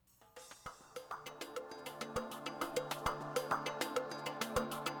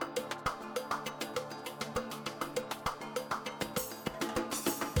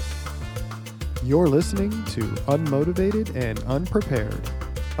You're listening to Unmotivated and Unprepared,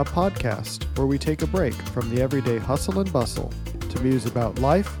 a podcast where we take a break from the everyday hustle and bustle to muse about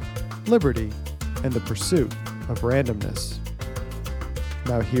life, liberty, and the pursuit of randomness.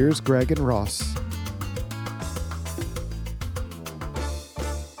 Now here's Greg and Ross.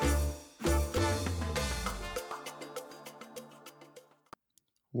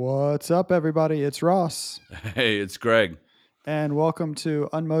 What's up, everybody? It's Ross. Hey, it's Greg. And welcome to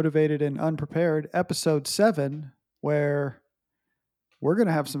Unmotivated and Unprepared, episode 7, where we're going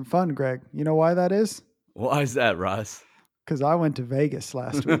to have some fun, Greg. You know why that is? Why is that, Ross? Because I went to Vegas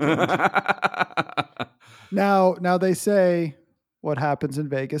last weekend. Now they say what happens in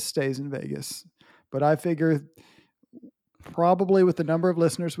Vegas stays in Vegas. But I figure probably with the number of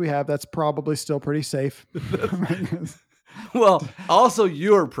listeners we have, that's probably still pretty safe. Well, also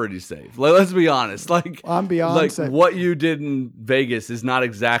you're pretty safe. Like, let's be honest. Like I'm beyond safe. What you did in Vegas is not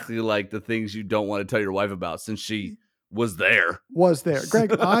exactly like the things you don't want to tell your wife about since she was there.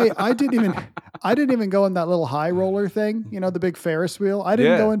 Greg, I didn't even go in that little high roller thing, you know, the big Ferris wheel. I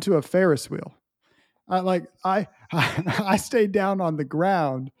didn't go into a Ferris wheel. I stayed down on the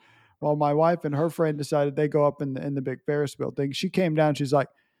ground while my wife and her friend decided they go up in the big Ferris wheel thing. She came down, she's like,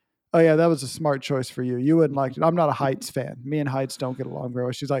 "Oh yeah, that was a smart choice for you. You wouldn't like it." I'm not a heights fan. Me and heights don't get along very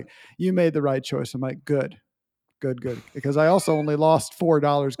well. She's like, "You made the right choice." I'm like, good. Because I also only lost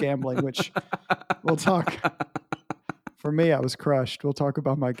 $4 gambling, which we'll talk. For me, I was crushed. We'll talk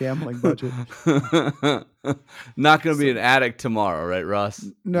about my gambling budget. Not going to be an addict tomorrow, right, Ross?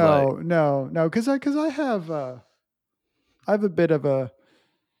 No. Because I have a bit of a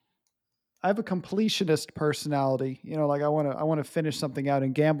completionist personality. You know, like I want to finish something out,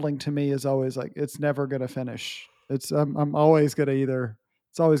 and gambling to me is always like it's never going to finish. I'm always going to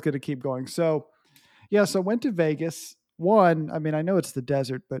it's always going to keep going. So yeah, so went to Vegas. I know it's the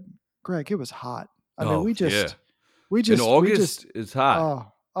desert, but Greg, it was hot. In August, it's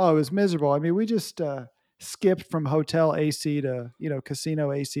hot. Oh, it was miserable. I mean, we just skipped from hotel AC to,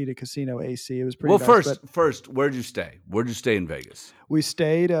 casino AC to casino AC. It was pretty nice. First, where'd you stay? Where'd you stay in Vegas? We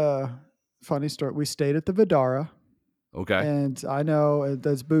stayed, funny story, we stayed at the Vdara. Okay. And I know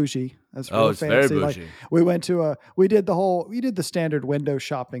that's bougie. That's real it's fancy. very bougie. Like, we did the standard window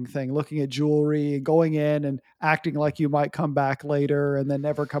shopping thing, looking at jewelry and going in and acting like you might come back later and then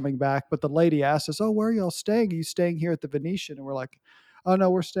never coming back. But the lady asked us, "Oh, where are y'all staying? Are you staying here at the Venetian?" And we're like, "Oh no,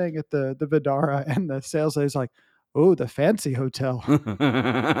 we're staying at the Vdara." And the sales lady's like, "Oh, the fancy hotel."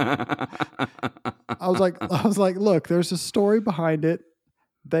 I was like, "Look, there's a story behind it.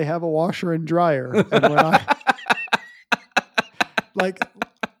 They have a washer and dryer." And when I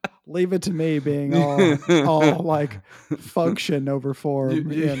leave it to me being all like function over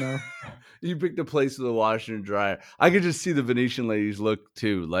form, you know. You picked a place with a washer and dryer. I could just see the Venetian ladies look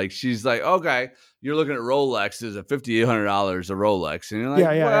too. Like she's like, "Okay, you're looking at Rolexes at $5,800 a Rolex," and you're like,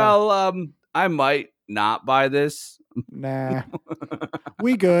 I might not buy this. Nah,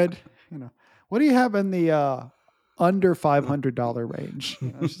 we good. You know, what do you have in the under $500 range?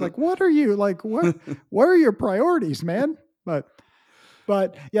 You know, she's like, "What are you like? What are your priorities, man?"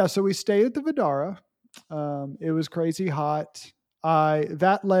 But yeah, so we stayed at the Vdara. It was crazy hot.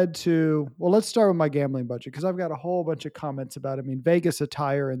 That led to, well, let's start with my gambling budget because I've got a whole bunch of comments about it. I mean, Vegas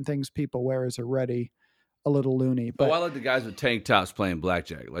attire and things people wear is already a little loony. But I like the guys with tank tops playing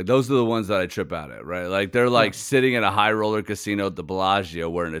blackjack. Like those are the ones that I trip out at, right? Like they're like sitting at a high roller casino at the Bellagio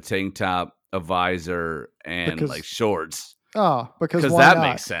wearing a tank top, a visor, and like shorts. Oh, because that not?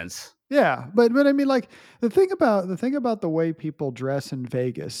 Makes sense. Yeah, but I mean, like the thing about the way people dress in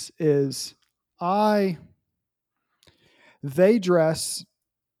Vegas is they dress.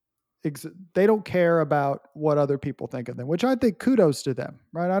 They don't care about what other people think of them, which I think kudos to them,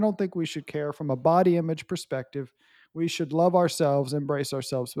 right? I don't think we should care from a body image perspective. We should love ourselves, embrace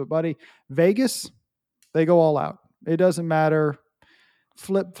ourselves. But buddy, Vegas, they go all out. It doesn't matter.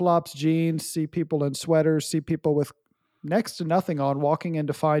 Flip-flops, jeans, see people in sweaters, see people with next to nothing on walking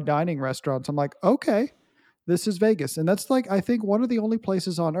into fine dining restaurants. I'm like, okay, this is Vegas. And that's like, I think one of the only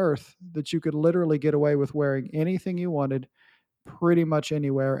places on earth that you could literally get away with wearing anything you wanted pretty much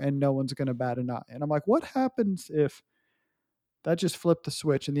anywhere and no one's going to bat an eye. And I'm like, what happens if that just flipped the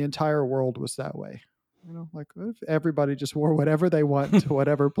switch and the entire world was that way? You know, like what if everybody just wore whatever they want to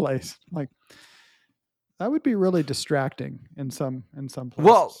whatever place? Like that would be really distracting in some places.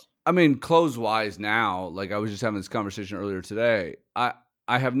 Well, I mean, clothes-wise now, like I was just having this conversation earlier today, I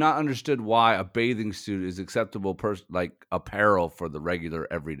have not understood why a bathing suit is acceptable like apparel for the regular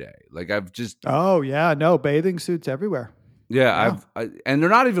everyday. Like I've just... Oh, yeah. No, bathing suits everywhere. Yeah, and they're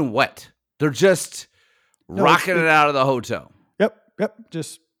not even wet. They're just rocking it out of the hotel. Yep.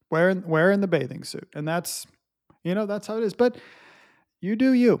 Just wearing the bathing suit, and that's that's how it is. But you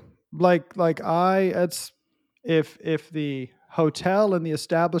do you. If the hotel and the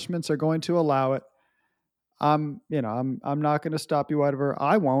establishments are going to allow it, I'm not going to stop you. Whatever,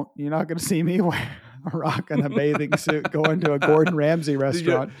 I won't. You're not going to see me rocking a bathing suit going to a Gordon Ramsay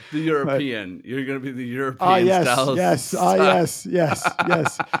restaurant. The European. You're going to be the European style. Yes.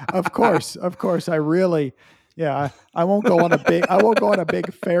 Of course. I really, I won't go on a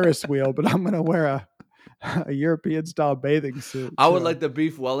big Ferris wheel, but I'm going to wear a European style bathing suit. I would like the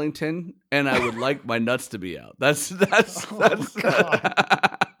beef Wellington, and I would like my nuts to be out. That's. That's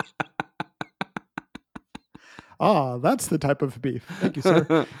the type of beef. Thank you,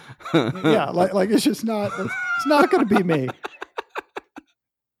 sir. Yeah, like it's just not. It's not going to be me.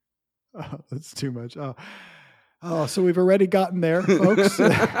 Oh, that's too much. So we've already gotten there, folks.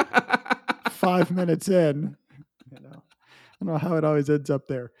 5 minutes in. I don't know how it always ends up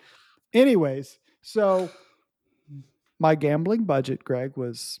there. Anyways, so my gambling budget, Greg,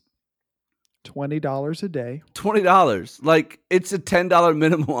 was $20 a day. $20, like it's a $10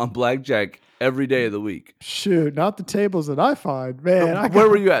 minimum on blackjack every day of the week. Shoot, not the tables that I find, man. Where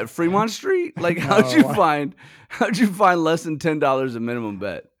were you at? Fremont Street? Like, how'd you find less than $10 a minimum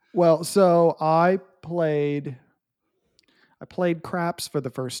bet? Well, so I played craps for the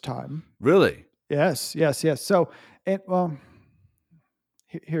first time. Really? Yes. So,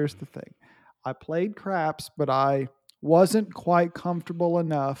 here's the thing. I played craps, but I wasn't quite comfortable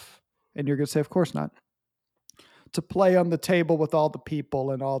enough. And you're going to say, of course not, to play on the table with all the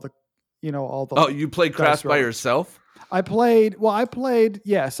people and all the. Oh, you played craps by yourself? I played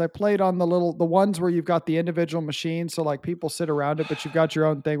on the ones where you've got the individual machines. So like people sit around it, but you've got your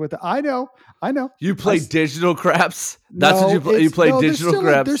own thing with it. I know. You play digital craps? That's what you play? You play digital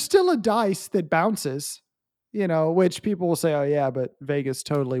craps? There's still a dice that bounces, which people will say, oh yeah, but Vegas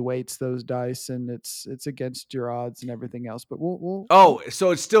totally weights those dice and it's against your odds and everything else. But we'll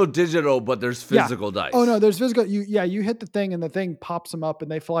so it's still digital, but there's physical dice. Oh no, there's physical. You hit the thing and the thing pops them up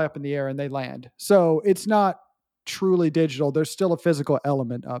and they fly up in the air and they land. So it's not truly digital. There's still a physical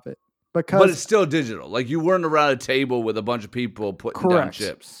element of it. But it's still digital. Like you weren't around a table with a bunch of people putting down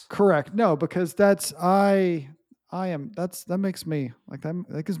chips. Correct. No, because that makes me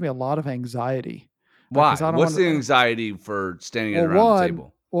that gives me a lot of anxiety. Why? What's the anxiety for standing around the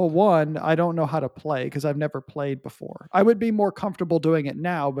table? Well, one, I don't know how to play because I've never played before. I would be more comfortable doing it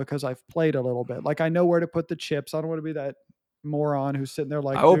now because I've played a little bit. Like I know where to put the chips. I don't want to be that moron who's sitting there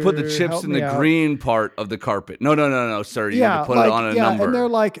like, I will put the chips in the green part of the carpet. No, sir. You have to put it on a number. And they're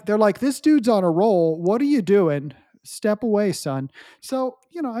like, this dude's on a roll. What are you doing? Step away, son. So,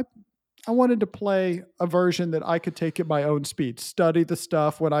 I wanted to play a version that I could take at my own speed, study the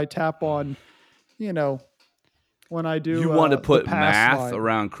stuff when I tap on, when I do. You want to put math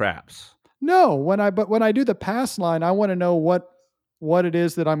around craps? No, when I do the pass line, I want to know what it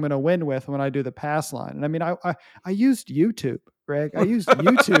is that I'm going to win with when I do the pass line. And I mean, I used YouTube, Greg. I used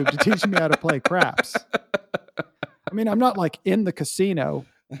YouTube to teach me how to play craps. I mean, I'm not like in the casino.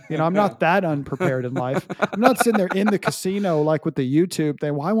 I'm not that unprepared in life. I'm not sitting there in the casino like with the YouTube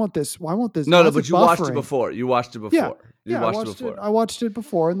thing. Well, I want this. No, but you watched it before. I watched it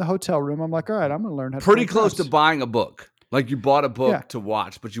before in the hotel room. I'm like, all right, I'm going to learn how to play close to buying a book. Like you bought a book to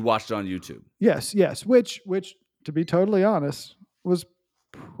watch, but you watched it on YouTube. Yes. Which to be totally honest, was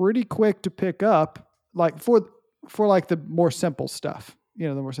pretty quick to pick up. Like for like the more simple stuff.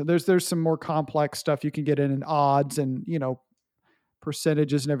 There's some more complex stuff you can get in odds and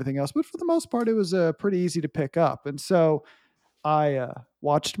percentages and everything else, but for the most part it was pretty easy to pick up. And so I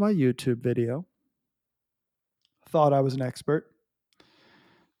watched my YouTube video, thought I was an expert,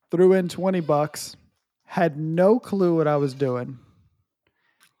 threw in $20, had no clue what I was doing.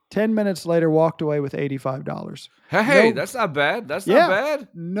 10 minutes later, walked away with $85. Hey, that's not bad. Not bad.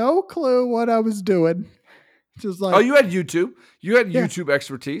 No clue what I was doing. Just like, you had YouTube. You had YouTube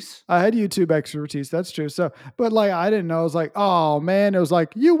expertise. I had YouTube expertise. That's true. So, but like, I didn't know. I was like, oh man, it was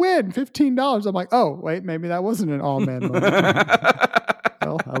like, you win $15. I'm like, oh wait, maybe that wasn't an all man moment.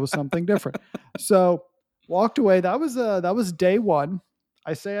 Well, that was something different. So walked away. That was day one.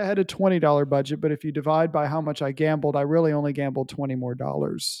 I say I had a $20 budget, but if you divide by how much I gambled, I really only gambled $20 more.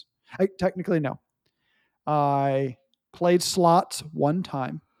 Technically, no. I played slots one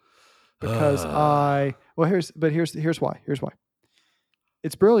time because here's why. Here's why.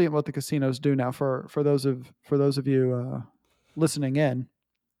 It's brilliant what the casinos do now for those of you listening in.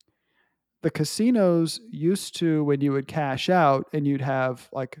 The casinos used to, when you would cash out and you'd have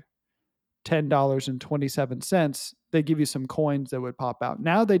like $10.27, they give you some coins that would pop out.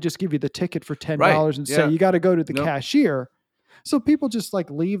 Now they just give you the ticket for $10 and say you got to go to the cashier. So people just like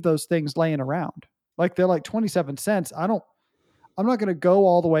leave those things laying around. Like they're like 27 cents. I'm not going to go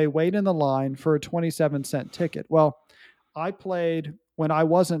all the way, wait in the line for a 27-cent ticket. Well, I played when I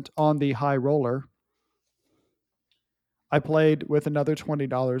wasn't on the high roller. I played with another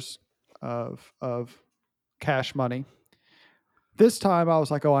 $20 of cash money. This time I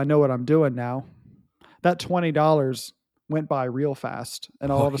was like, oh, I know what I'm doing now. That $20 went by real fast.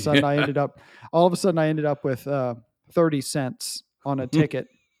 And all of a sudden I ended up with 30 cents on a ticket.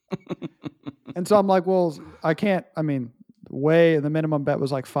 And so I'm like, well, I can't, the minimum bet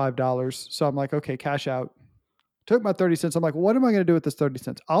was like $5. So I'm like, okay, cash out. Took my 30 cents. I'm like, what am I going to do with this 30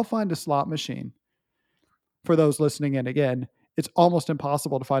 cents? I'll find a slot machine. For those listening in, again, it's almost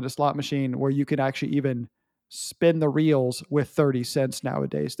impossible to find a slot machine where you can actually even spin the reels with 30 cents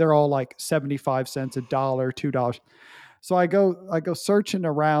nowadays. They're all like 75 cents, $1, $2. So I go searching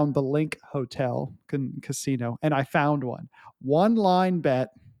around the Link Hotel casino, and I found one. One line bet,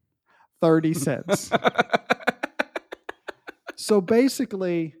 30 cents. So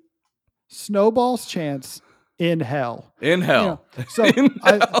basically, snowball's chance in hell. So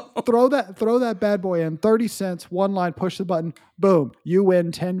I throw that bad boy in, 30 cents, one line, push the button, boom, you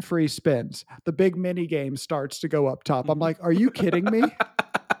win 10 free spins. The big mini game starts to go up top. I'm like, are you kidding me?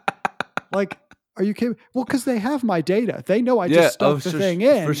 Like, are you kidding? Well, because they have my data. They know I just stuck the thing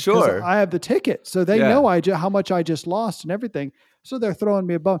in. For sure. I have the ticket. So they know how much I just lost and everything. So they're throwing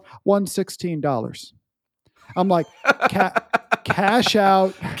me a bone. $116. I'm like, cash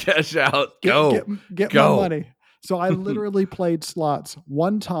out. Cash out. Go. Get my money. So I literally played slots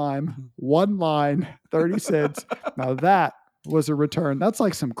one time, one line, 30 cents. Now that was a return. That's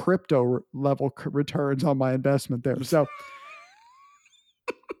like some crypto level returns on my investment there. So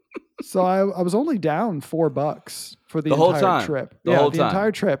I was only down $4 for the entire trip. The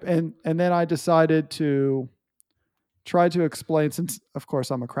entire trip. And then I decided to try to explain, since of course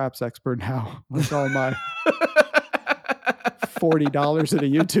I'm a craps expert now with all my $40 in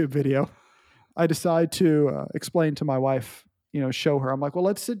a YouTube video. I decided to explain to my wife, show her. I'm like, well,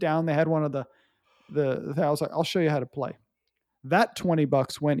 let's sit down. They had one of the I was like, I'll show you how to play. That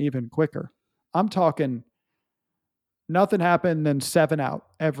 $20 went even quicker. I'm talking nothing happened, then 7 out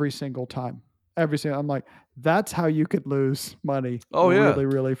every single time. I'm like, that's how you could lose money really,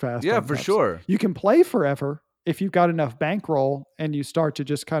 really fast. Yeah, for sure. You can play forever if you've got enough bankroll and you start to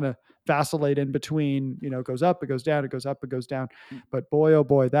just kind of vacillate in between, it goes up, it goes down, it goes up, it goes down. But boy, oh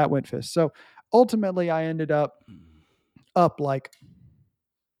boy, that went fast. So ultimately I ended up like,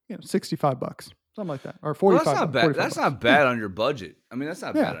 $65, something like that, or 45. Well, that's not bad. That's not bad on your budget. That's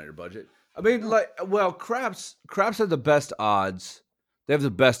not bad on your budget. Craps have the best odds. They have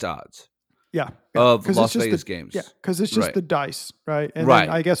the best odds. Of Las Vegas games. Yeah, because it's just the dice, right? And then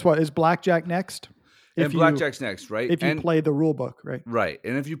I guess what is blackjack next? Blackjack's next, right? If you play the rule book, right? Right.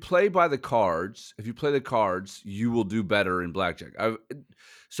 And if you play by the cards, you will do better in blackjack.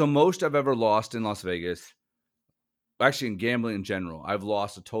 So most I've ever lost in Las Vegas, actually in gambling in general, I've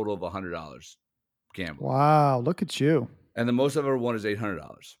lost a total of $100 gambling. Wow, look at you. And the most I've ever won is $800.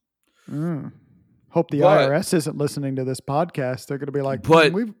 Hope the IRS isn't listening to this podcast. They're going to be like,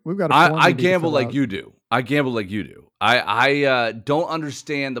 we've got. I gamble like you do. I don't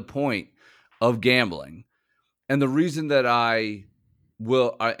understand the point of gambling, and the reason that I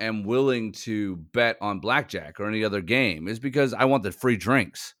am willing to bet on blackjack or any other game is because I want the free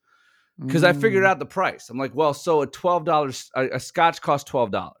drinks. Because I figured out the price. I'm like, well, so a scotch costs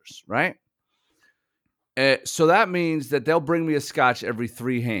 $12, right? So that means that they'll bring me a scotch every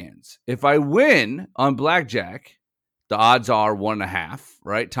 3 hands. If I win on blackjack, the odds are 1.5,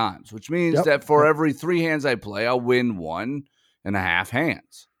 right, times, which means that for every 3 hands I play, I'll win 1.5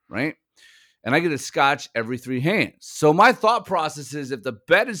 hands, right? And I get a scotch every 3 hands. So my thought process is if the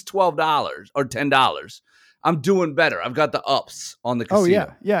bet is $12 or $10, I'm doing better. I've got the ups on the casino. Oh,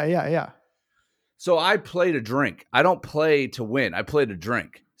 yeah. So I play to drink. I don't play to win. I play to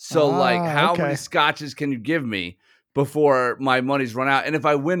drink. So how many scotches can you give me before my money's run out? And if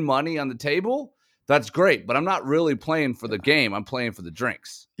I win money on the table, that's great. But I'm not really playing for the game. I'm playing for the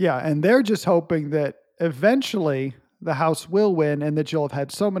drinks. Yeah, and they're just hoping that eventually the house will win and that you'll have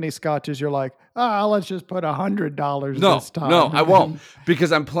had so many scotches, you're like, let's just put $100 this time. No, I won't,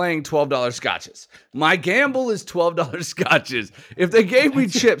 because I'm playing $12 scotches. My gamble is $12 scotches. If they gave me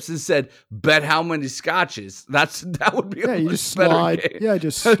chips and said, bet how many scotches, that would be a much better game. Yeah,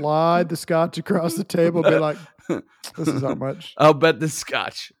 just slide the scotch across the table, be like, this is how much. I'll bet the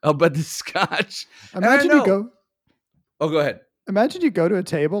scotch. Imagine you go. Oh, go ahead. Imagine you go to a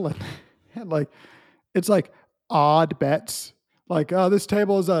table and like, it's like odd bets. Like, oh, this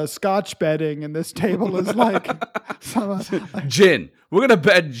table is a Scotch betting, and this table is like gin. We're gonna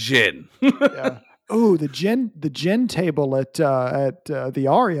bet gin. Yeah. Oh, the gin table at the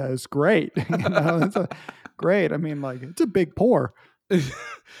Aria is great. It's great. I mean, like, it's a big pour.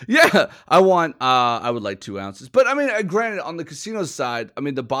 Yeah, I would like 2 ounces. But I mean, granted, on the casino side, I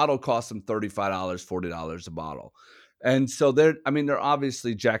mean, the bottle costs them $35, $40 a bottle. And so they're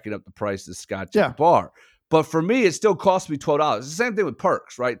obviously jacking up the price of scotch at the bar. But for me, it still costs me $12. It's the same thing with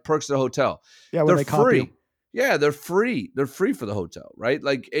Perks, right? Perks at a hotel. Yeah, when they're free. Yeah, they're free. They're free for the hotel, right?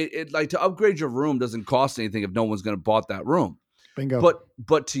 Like it like to upgrade your room doesn't cost anything if no one's going to bought that room. Bingo.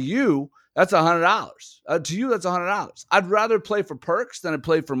 But to you, that's $100. To you, that's $100. I'd rather play for Perks than I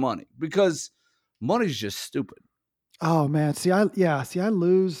play for money because money's just stupid. Oh man, I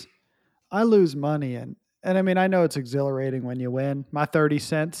lose money and I mean, I know it's exhilarating when you win. My 30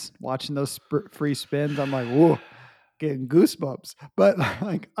 cents watching those free spins, I'm like, whoa, getting goosebumps. But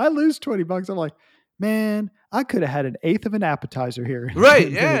like, I lose $20. I'm like, man, I could have had an eighth of an appetizer here.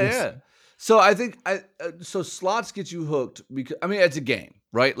 Right? Yeah. So I think so slots get you hooked because I mean it's a game,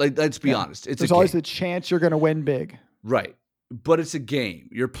 right? Like let's be honest, there's always a chance you're going to win big, right? But it's a game.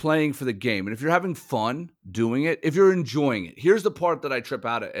 You're playing for the game, and if you're having fun doing it, if you're enjoying it, here's the part that I trip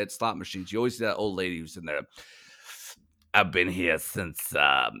out at slot machines. You always see that old lady who's in there. I've been here since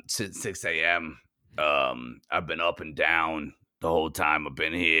 6 a.m. I've been up and down the whole time I've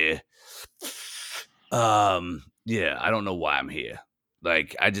been here. Yeah, I don't know why I'm here.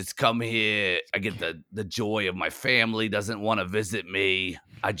 Like, I just come here. I get the joy of my family doesn't want to visit me.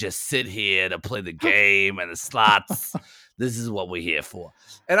 I just sit here to play the game and the slots. This is what we're here for.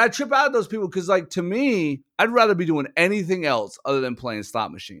 And I trip out at those people because, like, to me, I'd rather be doing anything else other than playing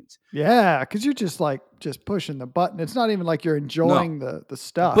slot machines. Yeah, because you're just pushing the button. It's not even like you're enjoying the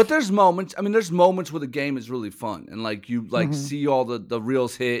stuff. But there's moments. I mean, there's moments where the game is really fun, and like you see all the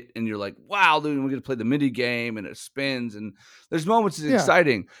reels hit, and you're like, "Wow, dude, we're gonna play the mini game, and it spins." And there's moments it's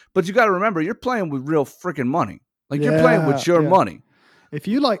exciting, but you got to remember, you're playing with real freaking money. Like you're playing with your money. If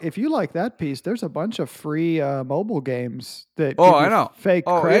you like that piece, there's a bunch of free mobile games that I know fake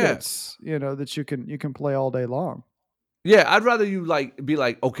credits, that you can play all day long. Yeah, I'd rather you be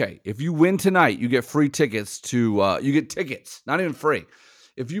like, okay, if you win tonight, you get free tickets to you get tickets, not even free.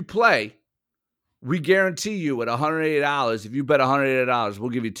 If you play, we guarantee you at $180. If you bet $180, we'll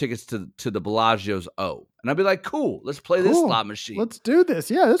give you tickets to the Bellagio's O. And I'd be like, cool, let's play this slot machine. Let's do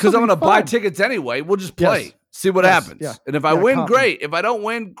this. Yeah, because I'm going to buy tickets anyway. We'll just play. Yes. See what happens. Yeah. And if I win, great. If I don't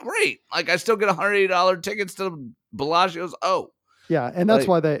win, great. Like I still get $180 tickets to Bellagio's O. Yeah, and that's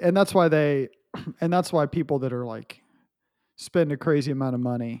why people that are like spend a crazy amount of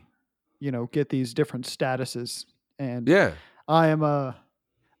money, get these different statuses. And I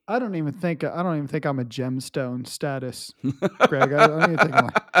don't even think I'm a gemstone status, Greg. I don't even think I'm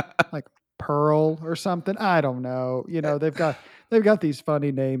like pearl or something. I don't know. They've got these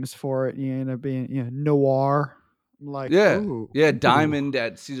funny names for it. You end up being, noir. Like, ooh, diamond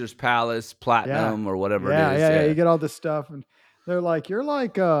at Caesar's Palace, platinum or whatever it is. Yeah. You get all this stuff, and they're like, you're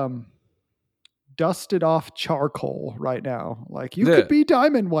like dusted off charcoal right now. Like you could be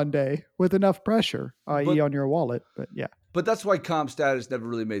diamond one day with enough pressure, i.e. on your wallet. But yeah. But that's why comp status never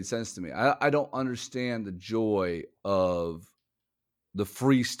really made sense to me. I don't understand the joy of the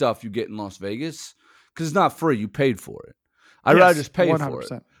free stuff you get in Las Vegas because it's not free. You paid for it. I'd rather just pay 100%. For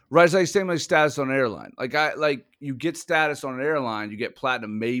it. Right, it's like same like status on an airline. Like you get status on an airline, you get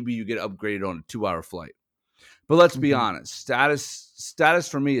platinum. Maybe you get upgraded on a 2-hour flight. But let's be honest, status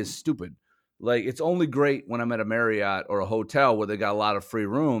for me is stupid. Like it's only great when I'm at a Marriott or a hotel where they got a lot of free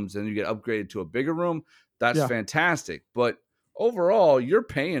rooms, and you get upgraded to a bigger room. That's fantastic. But overall, you're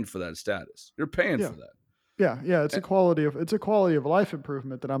paying for that status. You're paying for that. Yeah. It's a quality of life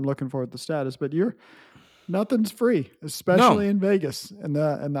improvement that I'm looking for at the status. But nothing's free, especially in Vegas, and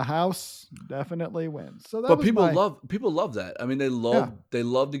the house definitely wins. So, people love that. I mean, they love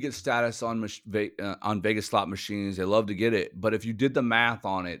to get status on Vegas slot machines. They love to get it, but if you did the math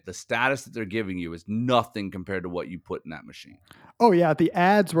on it, the status that they're giving you is nothing compared to what you put in that machine. Oh yeah, the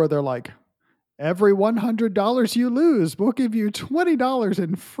ads where they're like, every $100 you lose, we'll give you $20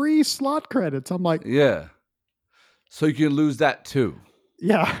 in free slot credits. I'm like, yeah, so you can lose that too.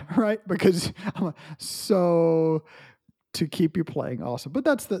 Yeah, right. Because so to keep you playing, awesome. But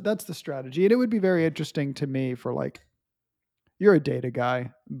that's the strategy, and it would be very interesting to me for like, you're a data guy,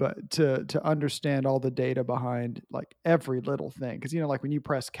 but to understand all the data behind like every little thing, because like when you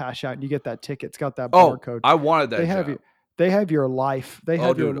press cash out and you get that ticket, it's got that barcode. I wanted that job. They have your life. They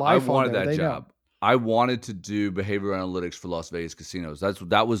have your life. I wanted that job. Know. I wanted to do behavioral analytics for Las Vegas casinos.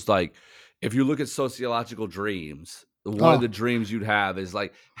 That was like, if you look at sociological dreams. One of the dreams you'd have is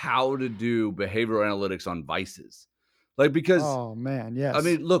like how to do behavioral analytics on vices. Like, because, oh man, yes. I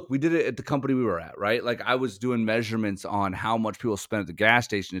mean, look, we did it at the company we were at, right? Like, I was doing measurements on how much people spent at the gas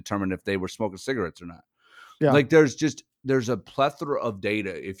station to determine if they were smoking cigarettes or not. Yeah. Like, there's a plethora of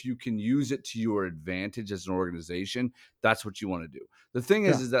data. If you can use it to your advantage as an organization, that's what you want to do. The thing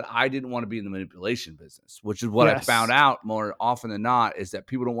is that I didn't want to be in the manipulation business, which is what I found out more often than not, is that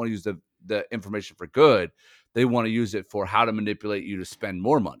people don't want to use the information for good. They want to use it for how to manipulate you to spend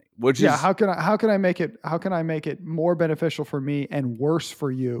more money, which is how can I make it more beneficial for me and worse for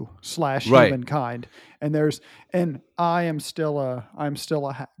you / humankind. And I'm still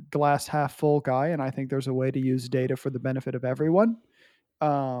a glass half full guy. And I think there's a way to use data for the benefit of everyone.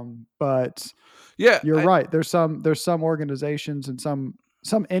 But yeah, you're right. There's some organizations and some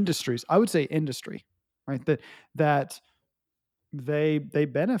industries, I would say industry, right? That they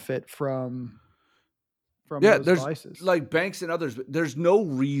benefit from those there's vices. Like banks and others. There's no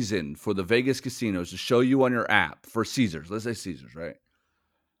reason for the Vegas casinos to show you on your app for Caesars. Let's say Caesars, right?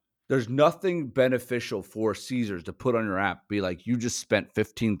 There's nothing beneficial for Caesars to put on your app. Be like, you just spent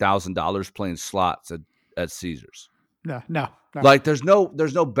 $15,000 playing slots at Caesars. No. Like, there's no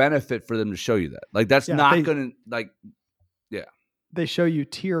benefit for them to show you that. Like, that's not going to like. Yeah. They show you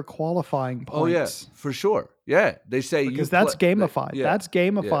tier qualifying points. Oh yeah, for sure. Yeah, they say because that's gamified. That's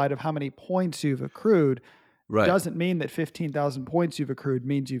gamified of how many points you've accrued. Right. Doesn't mean that 15,000 points you've accrued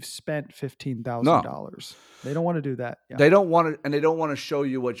means you've spent $15,000. No. They don't want to do that. Yeah. They don't want to, and they don't want to show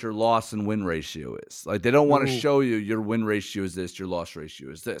you what your loss and win ratio is. Like, they don't want to show you your win ratio is this, your loss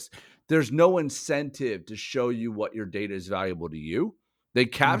ratio is this. There's no incentive to show you what your data is valuable to you. They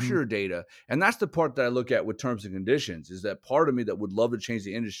capture your data, and that's the part that I look at with terms and conditions, is that part of me that would love to change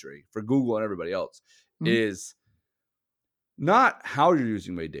the industry for Google and everybody else is not how you're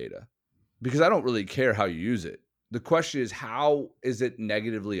using my data, because I don't really care how you use it. The question is, how is it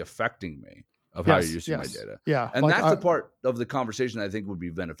negatively affecting me of how you're using my data? Yeah. And that's the part of the conversation that I think would be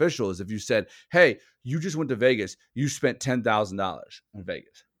beneficial, is if you said, hey, you just went to Vegas, you spent $10,000 in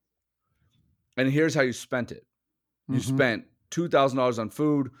Vegas. And here's how you spent it. You spent $2,000 on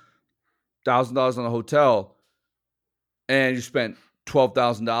food, $1,000 on a hotel, and you spent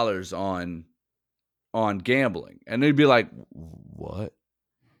 $12,000 on gambling. And they'd be like, what?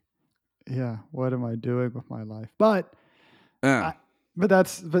 Yeah, what am I doing with my life? But I got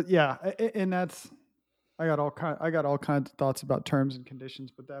all kinds of thoughts about terms and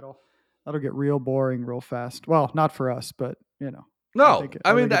conditions, but that'll get real boring real fast. Well, not for us, but you know. No,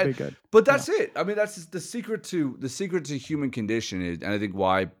 I mean that, but that's it. I mean, that's the secret to human condition is, and I think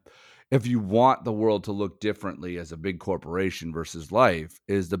why, if you want the world to look differently as a big corporation versus life,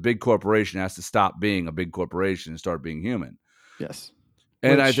 is the big corporation has to stop being a big corporation and start being human. Yes,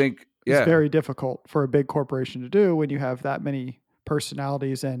 and I think it's very difficult for a big corporation to do when you have that many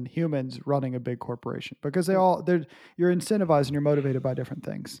personalities and humans running a big corporation, because you're incentivized and you're motivated by different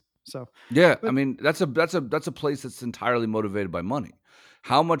things. So I mean, that's a place that's entirely motivated by money.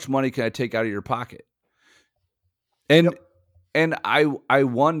 How much money can I take out of your pocket? And I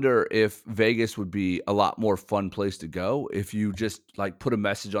wonder if Vegas would be a lot more fun place to go if you just like put a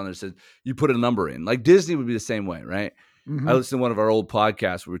message on there that says you put a number in. Like Disney would be the same way, right? I listened to one of our old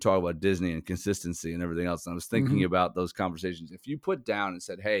podcasts where we were talking about Disney and consistency and everything else, and I was thinking about those conversations. If you put down and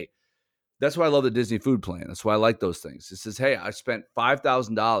said, hey, that's why I love the Disney food plan. That's why I like those things. It says, hey, I spent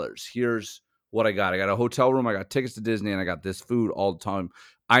 $5,000. Here's what I got. I got a hotel room. I got tickets to Disney, and I got this food all the time.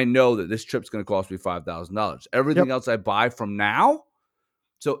 I know that this trip's going to cost me $5,000. Everything else I buy from now,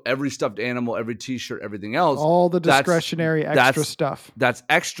 so every stuffed animal, every T-shirt, everything else. All the discretionary extra stuff. That's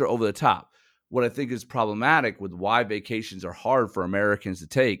extra over the top. What I think is problematic with why vacations are hard for Americans to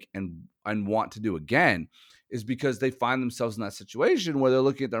take and want to do again is because they find themselves in that situation where they're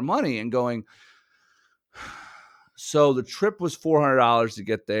looking at their money and going, so the trip was $400 to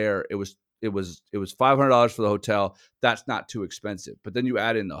get there. It was $500 for the hotel. That's not too expensive. But then you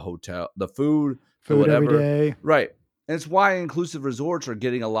add in the hotel, the food whatever. Every day. Right. And it's why inclusive resorts are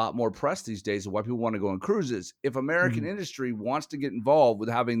getting a lot more press these days and why people want to go on cruises. If American industry wants to get involved with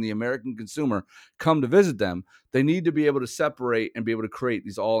having the American consumer come to visit them, they need to be able to separate and be able to create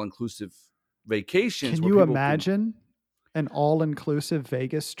these all-inclusive vacations. Can you imagine an all-inclusive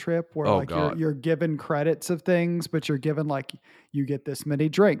Vegas trip where you're given credits of things, but you're given like you get this many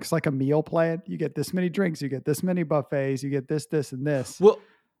drinks, like a meal plan. You get this many drinks, you get this many buffets, you get this, and this.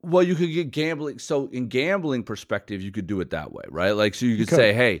 Well, you could get gambling. So in gambling perspective, you could do it that way, right? Like, so you could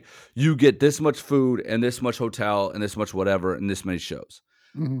say, hey, you get this much food and this much hotel and this much whatever and this many shows.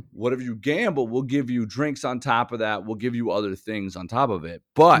 Whatever you gamble, we'll give you drinks on top of that. We'll give you other things on top of it.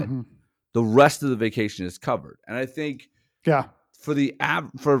 But the rest of the vacation is covered. And I think for the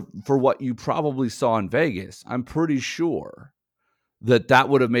for what you probably saw in Vegas, I'm pretty sure that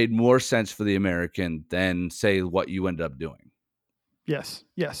would have made more sense for the American than, say, what you ended up doing. Yes.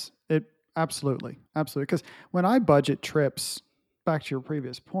 It absolutely. Because when I budget trips, back to your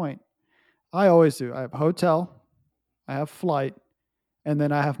previous point, I always do. I have hotel, I have flight, and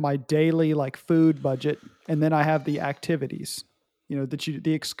then I have my daily like food budget, and then I have the activities,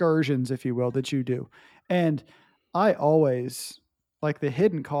 the excursions, if you will, that you do. And I always like the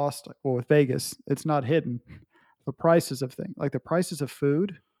hidden cost. Well, with Vegas, it's not hidden. The prices of things, like the prices of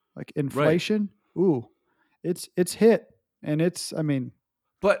food, like inflation. Right. Ooh, it's hit, and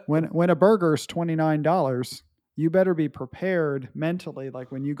but when a burger is $29, you better be prepared mentally.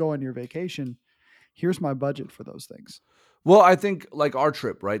 Like when you go on your vacation, here's my budget for those things. Well, I think like our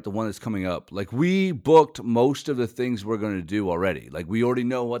trip, right? The one that's coming up, like we booked most of the things we're going to do already. Like we already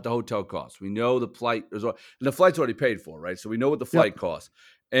know what the hotel costs. We know the flight, and the flight's already paid for, right? So we know what the flight costs.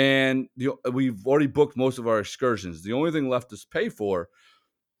 And we've already booked most of our excursions. The only thing left to pay for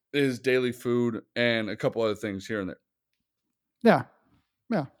is daily food and a couple other things here and there. Yeah.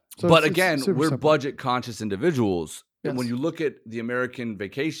 So but again, we're simple. Budget conscious individuals. Yes. And when you look at the American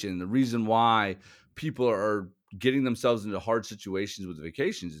vacation, the reason why people are getting themselves into hard situations with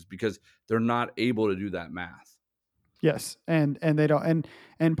vacations is because they're not able to do that math. Yes. And they don't.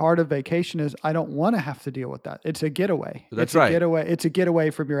 And part of vacation is I don't want to have to deal with that. It's a getaway. That's right. It's a getaway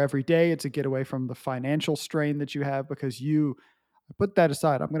from your everyday. It's a getaway from the financial strain that you have because you put that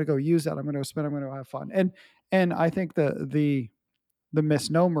aside. I'm going to go use that. I'm going to spend. I'm going to have fun. And I think the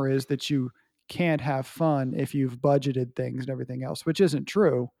misnomer is that you can't have fun if you've budgeted things and everything else, which isn't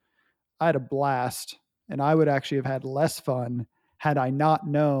true. I had a blast, and I would actually have had less fun had I not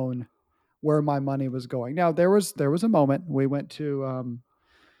known where my money was going. Now, there was a moment we went to,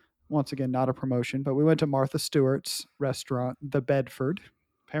 once again, not a promotion, but we went to Martha Stewart's restaurant, The Bedford.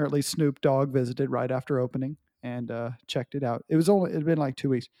 Apparently Snoop Dogg visited right after opening and checked it out. It had been like 2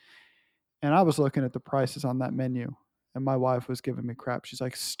 weeks. And I was looking at the prices on that menu, and my wife was giving me crap. She's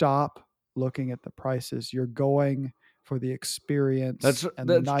like, stop looking at the prices. You're going for the experience and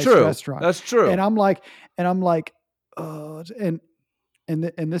the nice true. Restaurant. That's true. And I'm like, oh, and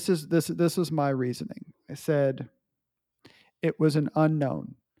this is my reasoning. I said, it was an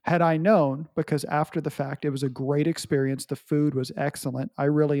unknown. Had I known, because after the fact, it was a great experience. The food was excellent. I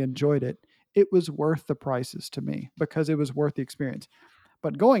really enjoyed it. It was worth the prices to me because it was worth the experience.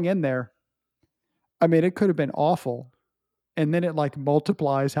 But going in there, it could have been awful. And then it like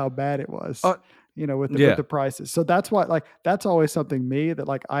multiplies how bad it was, with the prices. So that's why, that's always something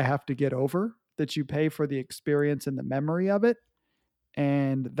that I have to get over, that you pay for the experience and the memory of it.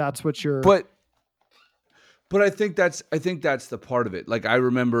 And that's what you're. But I think that's the part of it. Like I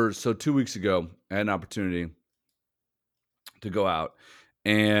remember, so 2 weeks ago, I had an opportunity to go out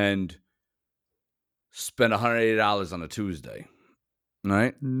and spend $180 on a Tuesday,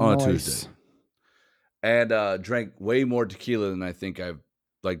 right? Nice. On a Tuesday. And drank way more tequila than I think I've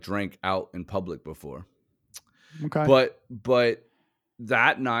drank out in public before. Okay. But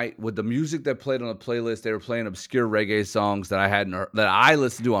that night with the music that played on the playlist, they were playing obscure reggae songs that I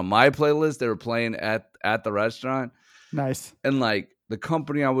listened to on my playlist. They were playing at the restaurant. Nice. And the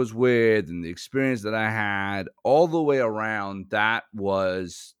company I was with and the experience that I had all the way around, that's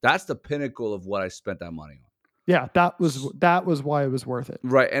the pinnacle of what I spent that money on. Yeah, that was why it was worth it.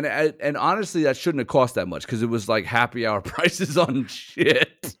 Right. And honestly, that shouldn't have cost that much because it was like happy hour prices on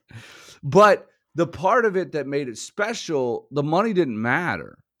shit. But the part of it that made it special, the money didn't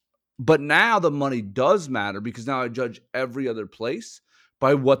matter. But now the money does matter because now I judge every other place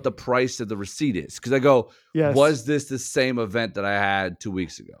by what the price of the receipt is. Because I go, yes, was this the same event that I had 2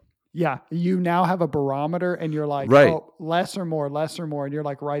 weeks ago? Yeah, you now have a barometer and you're like, right, oh, less or more. And you're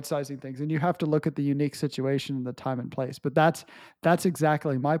like right-sizing things. And you have to look at the unique situation and the time and place. But that's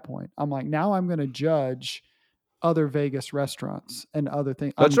exactly my point. I'm like, now I'm going to judge other Vegas restaurants and other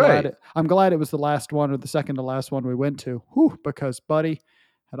things. That's right. I'm glad it was the last one or the second to last one we went to. Whew, because, buddy,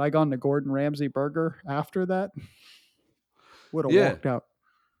 had I gone to Gordon Ramsay Burger after that, would have walked out.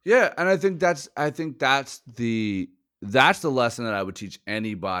 Yeah, and I think that's the lesson that I would teach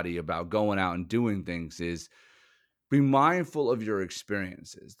anybody about going out and doing things is be mindful of your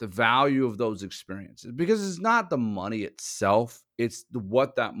experiences, the value of those experiences, because it's not the money itself, it's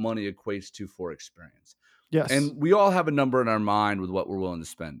what that money equates to for experience. Yes. And we all have a number in our mind with what we're willing to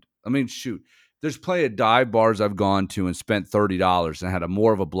spend. I mean, shoot, there's plenty of dive bars I've gone to and spent $30 and had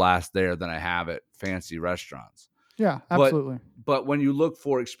more of a blast there than I have at fancy restaurants. Yeah, absolutely. But when you look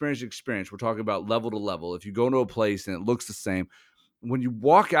for experience, we're talking about level to level. If you go to a place and it looks the same, when you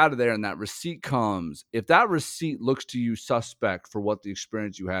walk out of there and that receipt comes, if that receipt looks to you suspect for what the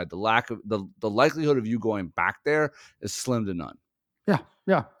experience you had, the likelihood of you going back there is slim to none.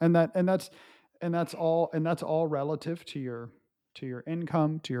 Yeah. And that's all relative to your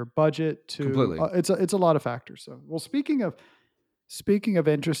income, to your budget, Completely. It's a lot of factors. So, well, speaking of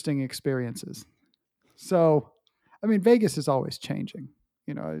interesting experiences. So, I mean, Vegas is always changing.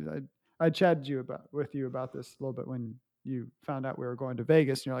 You know, I chatted with you about this a little bit when you found out we were going to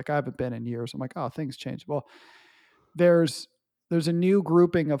Vegas, and you're like, I haven't been in years. I'm like, oh, things change. Well, there's a new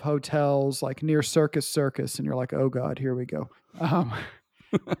grouping of hotels like near Circus, and you're like, oh God, here we go.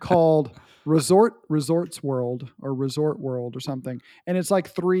 Called Resorts World or Resort World or something. And it's like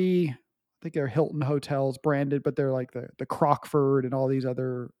I think they're Hilton hotels branded, but they're like the Crockford and all these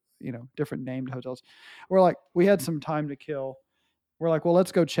other, different named hotels. We had some time to kill. We're like, well,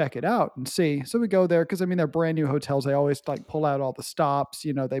 let's go check it out and see. So we go there because, I mean, they're brand new hotels. They always like pull out all the stops.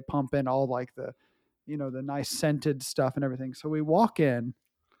 They pump in all like the nice scented stuff and everything. So we walk in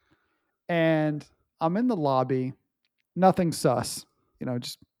and I'm in the lobby. Nothing sus,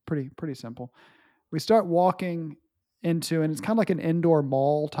 just pretty simple. We start walking into, and it's kind of like an indoor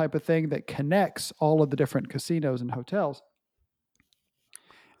mall type of thing that connects all of the different casinos and hotels.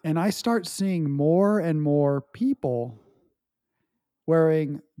 And I start seeing more and more people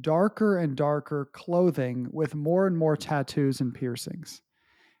wearing darker and darker clothing with more and more tattoos and piercings.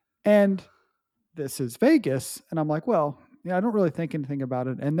 And this is Vegas. And I'm like, well, I don't really think anything about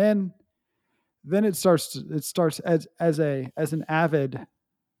it. And then it starts as an avid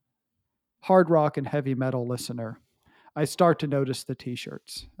hard rock and heavy metal listener, I start to notice the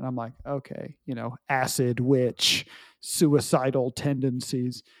t-shirts, and I'm like, okay, acid witch, suicidal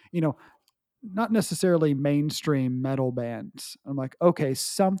tendencies, not necessarily mainstream metal bands. I'm like, okay,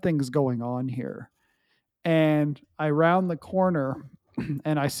 something's going on here. And I round the corner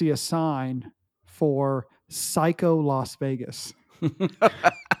and I see a sign for Psycho Las Vegas,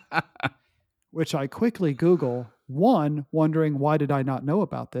 which I quickly Google. One, wondering why did I not know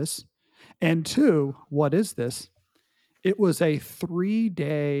about this? And two, what is this? It was a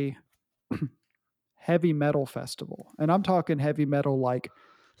 3-day heavy metal festival. And I'm talking heavy metal like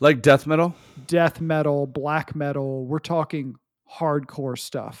death metal? Death metal, black metal. We're talking hardcore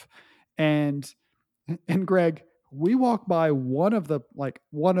stuff. And Greg, we walk by one of the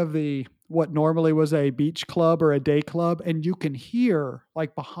what normally was a beach club or a day club, and you can hear,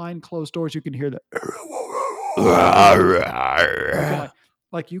 like behind closed doors, you can hear the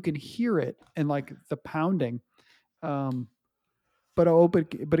like you can hear it and like the pounding. But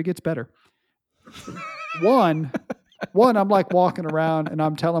it gets better. One, I'm like walking around and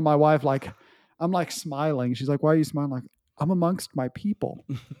I'm telling my wife, like, I'm like smiling. She's like, why are you smiling? Like, I'm amongst my people.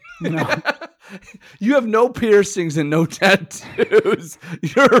 You have no piercings and no tattoos.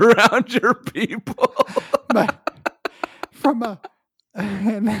 You're around your people.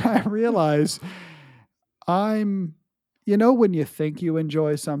 And then I realize when you think you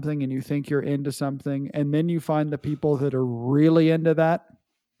enjoy something and you think you're into something, and then you find the people that are really into that,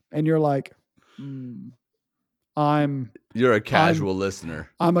 and you're like, You're a casual listener.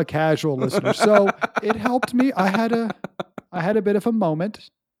 I'm a casual listener. So it helped me. I had a bit of a moment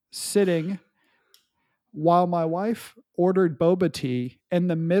sitting while my wife ordered boba tea in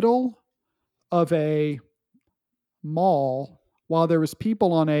the middle of a mall while there was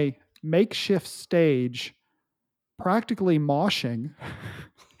people on a makeshift stage practically moshing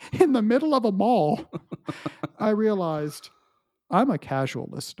in the middle of a mall. I realized I'm a casual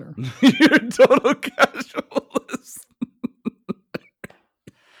listener. You're a total casual listener.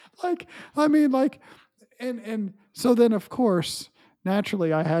 And so then of course,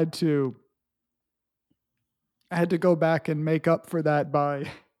 naturally I had to go back and make up for that by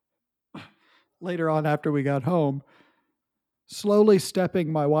later on after we got home, slowly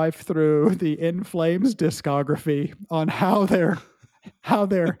stepping my wife through the In Flames discography on how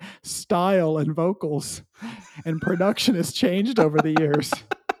their style and vocals and production has changed over the years.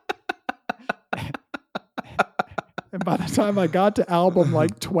 And by the time I got to album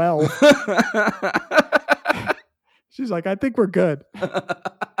like 12, she's like, I think we're good.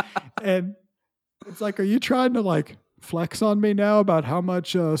 And it's like, are you trying to like flex on me now about how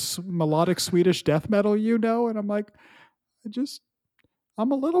much melodic Swedish death metal you know? And I'm like,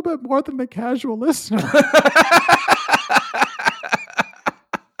 I'm a little bit more than a casual listener.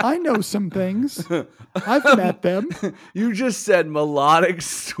 I know some things. I've met them. You just said melodic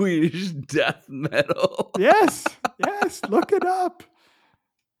Swedish death metal. Yes. Look it up.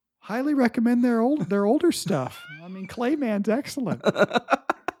 Highly recommend their older stuff. I mean, Clayman's excellent.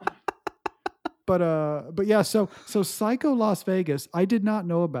 but yeah. So Psycho Las Vegas. I did not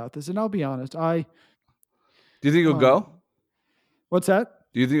know about this, and I'll be honest. Do you think it'll go? What's that?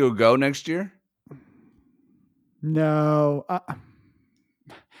 Do you think it'll go next year? No.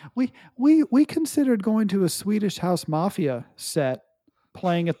 We considered going to a Swedish House Mafia set,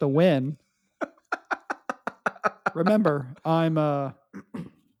 playing at the Wynn. Remember, I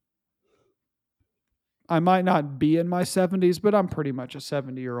might not be in my 70s, but I'm pretty much a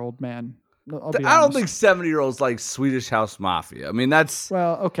 70-year-old man. I don't think 70-year-olds like Swedish House Mafia. I mean, that's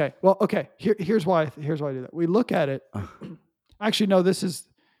okay. Here's why I do that. We look at it. Actually, no. This is.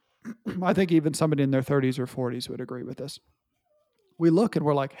 I think even somebody in their 30s or 40s would agree with this. We look and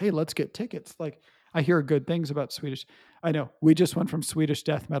we're like, hey, let's get tickets. Like, I hear good things about Swedish. I know we just went from Swedish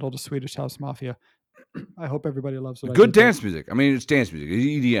death metal to Swedish House Mafia. I hope everybody loves it. Good dance music. I mean, it's dance music.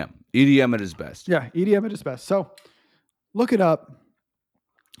 It's EDM at its best. Yeah, EDM at its best. So look it up.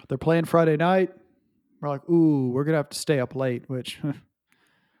 They're playing Friday night. We're like, ooh, we're going to have to stay up late, which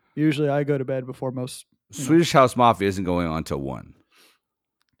usually I go to bed before most. Swedish House Mafia isn't going on until 1.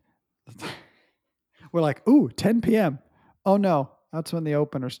 We're like, ooh, 10 p.m. Oh, no. That's when the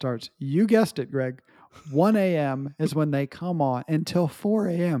opener starts. You guessed it, Greg. 1 a.m. is when they come on until 4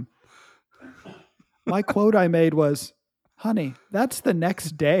 a.m. My quote I made was, honey, that's the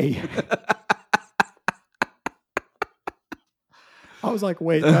next day. I was like,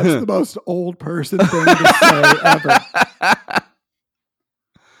 wait, that's the most old person thing to say ever.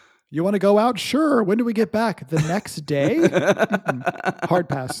 You want to go out? Sure. When do we get back? The next day? Hard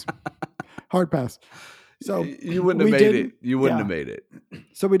pass. So you wouldn't have made it. You wouldn't have made it.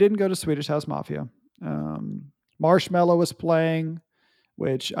 So we didn't go to Swedish House Mafia. Marshmello was playing,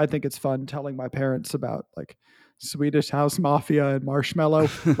 which I think it's fun telling my parents about, like Swedish House Mafia and Marshmello.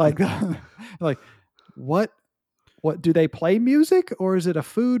 like what do they play music or is it a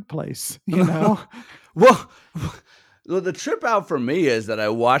food place? You know? Well, the trip out for me is that I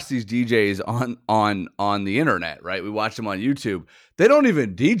watch these DJs on the internet, right? We watch them on YouTube. They don't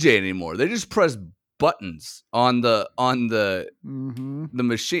even DJ anymore. They just press buttons on the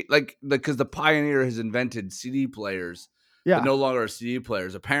machine, because the Pioneer has invented CD players. Yeah, that no longer are CD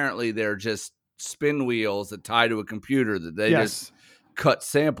players. Apparently, they're just spin wheels that tie to a computer that they just cut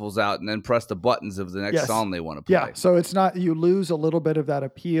samples out and then press the buttons of the next song they want to play. Yeah, so it's not, you lose a little bit of that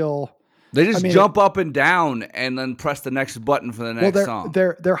appeal. They just jump up and down and then press the next button for the next song.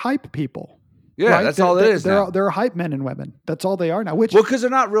 They're hype people. Yeah, right? That's all it is. They're hype men and women. That's all they are now. Because they're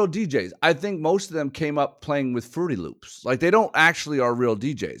not real DJs. I think most of them came up playing with Fruity Loops. Like, they don't actually are real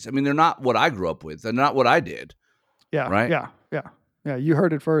DJs. I mean, they're not what I grew up with. They're not what I did. Yeah. Right. Yeah. You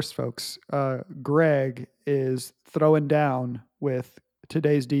heard it first, folks. Greg is throwing down with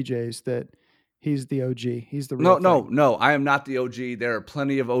today's DJs that he's the OG. He's the real thing. No. I am not the OG. There are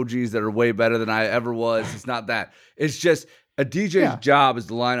plenty of OGs that are way better than I ever was. It's not that. It's just a DJ's job is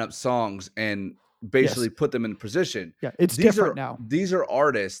to line up songs and basically put them in position. Yeah, it's different now. These are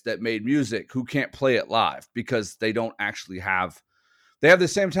artists that made music who can't play it live because they don't actually have. They have the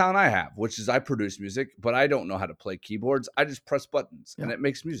same talent I have, which is I produce music, but I don't know how to play keyboards. I just press buttons and it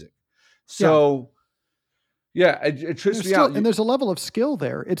makes music. So, it trips me out. And there's a level of skill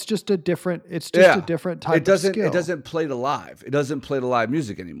there. It's just a different. It's just a different type of skill. It doesn't play to live. It doesn't play to live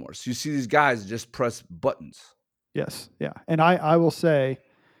music anymore. So you see these guys just press buttons. Yes. Yeah. And I will say,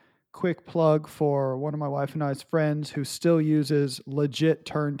 quick plug for one of my wife and I's friends who still uses legit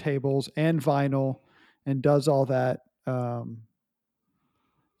turntables and vinyl and does all that. You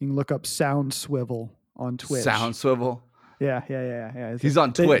can look up Sound Swivel on Twitch. Sound Swivel? Yeah. He's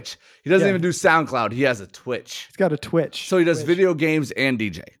on Twitch. He doesn't even do SoundCloud. He has a Twitch. He's got a Twitch. So he does video games and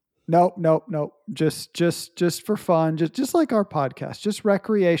DJ. Nope. Just for fun. Just like our podcast. Just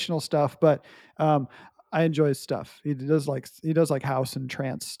recreational stuff. But I enjoy his stuff. He does like house and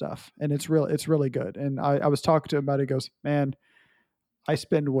trance stuff. And it's really good. And I was talking to him about it. He goes, man, I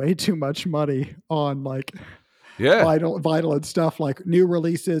spend way too much money on vinyl and stuff, like new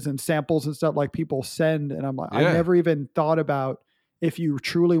releases and samples and stuff like people send. And I'm like, I never even thought about if you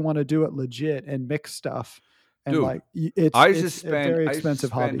truly want to do it legit and mix stuff. And it's a very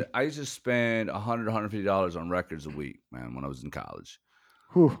expensive hobby. I used to spend $100, $150 on records a week, man, when I was in college.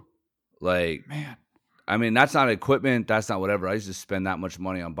 Whew. Like, man, I mean, that's not equipment. That's not whatever. I used to spend that much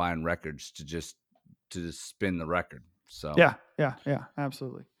money on buying records to just spin the record. So yeah,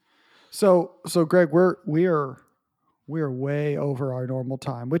 absolutely. So Greg, we are way over our normal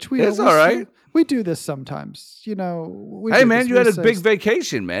time, which it's all right. We do this sometimes, you know. Hey man, you had a big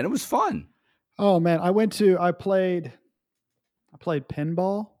vacation, man. It was fun. Oh man, I played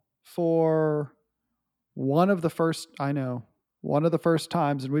pinball for one of the first. I know one of the first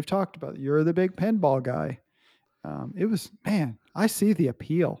times, and we've talked about it, you're the big pinball guy. It was, man, I see the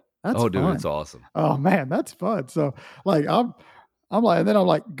appeal. That's fun. Dude, it's awesome. Oh man, that's fun. So like I'm like, and then I'm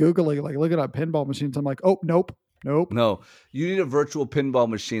like Googling, like looking at pinball machines. I'm like, oh, nope. No, you need a virtual pinball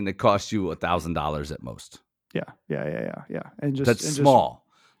machine that costs you $1,000 at most. Yeah. And that's small.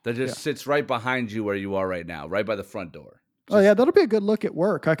 That just sits right behind you where you are right now, right by the front door. That'll be a good look at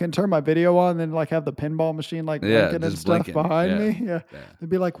work. I can turn my video on and then like have the pinball machine like blinking and stuff behind me. Yeah. They'd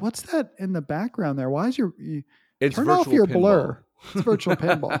be like, what's that in the background there? Why is it's turn off your pinball. Blur. It's virtual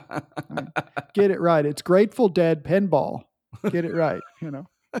pinball. I mean, get it right. It's Grateful Dead pinball. Get it right.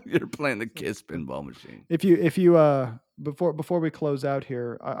 You're playing the Kiss pinball machine. If you before we close out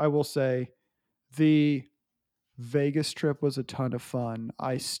here, I will say the Vegas trip was a ton of fun.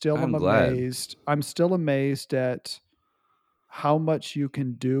 I'm still amazed at how much you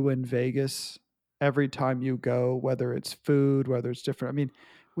can do in Vegas every time you go, whether it's food, whether it's different. I mean,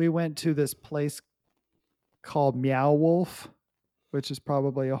 we went to this place called Meow Wolf, which is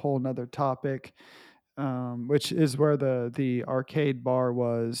probably a whole nother topic, which is where the arcade bar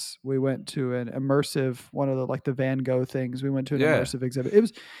was. We went to an immersive, one of the Van Gogh things. We went to an immersive exhibit.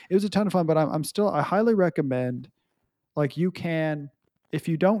 It was a ton of fun, but I highly recommend, like, you can, if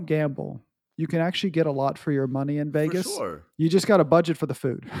you don't gamble, you can actually get a lot for your money in Vegas. For sure. You just got to budget for the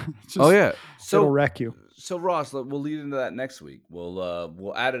food. So it'll wreck you. So Ross, we'll lead into that next week.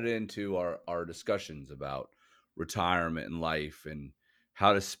 We'll add it into our discussions about retirement and life and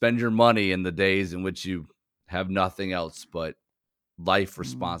how to spend your money in the days in which you have nothing else but life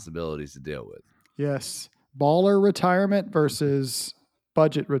responsibilities to deal with. Yes. Baller retirement versus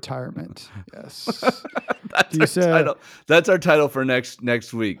budget retirement. Yes. That's our title for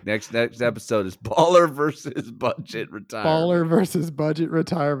next week. Next episode is Baller versus Budget Retirement. Baller versus Budget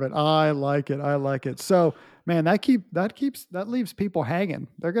Retirement. I like it. So, man, that leaves people hanging.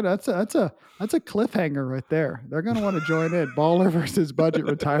 That's a cliffhanger right there. They're gonna want to join in. Baller versus Budget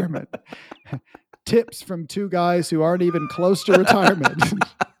Retirement. Tips from two guys who aren't even close to retirement,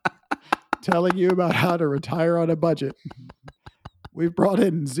 telling you about how to retire on a budget. We've brought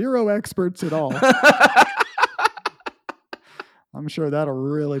in 0 experts at all. I'm sure that'll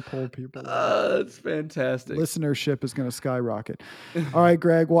really pull people. That's fantastic. Listenership is going to skyrocket. All right,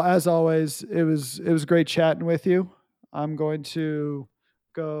 Greg. Well, as always, it was great chatting with you. I'm going to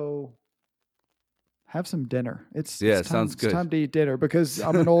go have some dinner. Sounds good. It's time to eat dinner because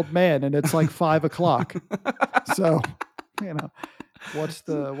I'm an old man and it's like 5:00. So, what's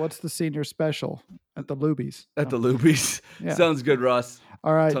the senior special at the Luby's? At the Luby's. Yeah. Sounds good, Ross.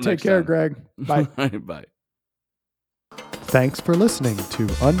 All right. Take care, Greg. Bye. Bye. Thanks for listening to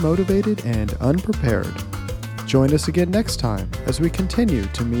Unmotivated and Unprepared. Join us again next time as we continue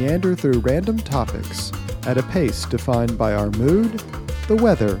to meander through random topics at a pace defined by our mood, the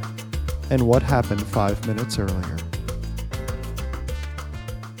weather, and what happened 5 minutes earlier.